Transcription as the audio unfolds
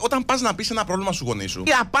Όταν πας να πεις ένα πρόβλημα σου γονεί σου,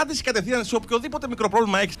 η απάντηση κατευθείαν σε οποιοδήποτε μικρό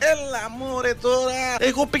πρόβλημα έχεις. Έλα, μωρέ τώρα.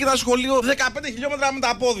 Εγώ πήγα σχολείο 15 χιλιόμετρα με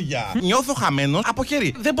τα πόδια. Νιώθω χαμένος από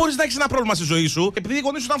χέρι. Δεν μπορείς να έχεις ένα πρόβλημα στη ζωή σου επειδή οι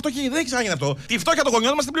γονείς σου ήταν φτωχοί. Δεν έχει ξαναγίνει αυτό. Τη φτώχεια των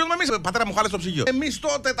γονιών μας την πληρώνουμε εμείς. Πατέρα μου, χάλεσε το ψυγείο. Εμείς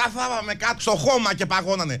τότε τα θάβαμε κάτω στο χώμα και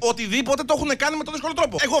παγώνανε. Οτιδήποτε το έχουν κάνει με τον δύσκολο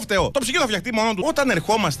τρόπο. Εγώ φταίω. Το ψυγείο θα φτιαχτεί μόνο του. Όταν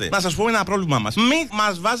ερχόμαστε να σας πούμε ένα πρόβλημα μας, μη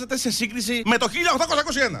μας βάζετε σε σύγκριση με το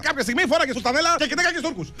 1821. Κάποια στιγμή φόραγε σουτανέλα και κυνήγαγε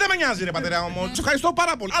Τούρκους. Δεν με νοιάζει, ρε πατέρα όμως. Σου ευχαριστώ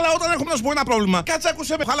πάρα πολύ. Αλλά όταν έχουμε να σου πω ένα πρόβλημα, κάτσε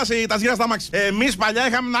άκουσε με. Χάλασε τα σγυρά στα μάξι. Εμείς παλιά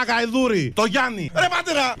είχαμε ένα γαϊδούρι. Το Γιάννη. Ρε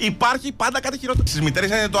πατέρα. Υπάρχει πάντα κάτι χειρότερο. Στις μητέρες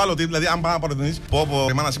είναι το άλλο τι. Δηλαδή, αν πάμε να παροτρινείς, πω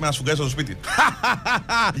η μάνα σήμερα σφουγγάει στο σπίτι.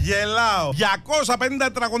 Γελάω. 250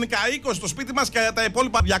 τετραγωνικά 20 στο σπίτι μας και τα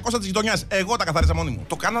υπόλοιπα 200 της γειτονιάς. Εγώ τα καθάρισα μόνη μου.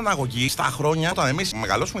 Το κάνω αναγωγή στα χρόνια όταν εμείς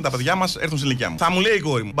μεγαλώσουμε τα παιδιά μας έρθουν στην ηλικία μου. Θα μου λέει η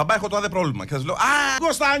κόρη μου, μπαμπά, έχω το άδε πρόβλημα. Και θα σου λέω,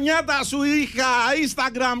 Κωνστανιάτα σου είχα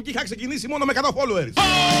Instagram και είχα ξεκινήσει μόνο με 100 followers.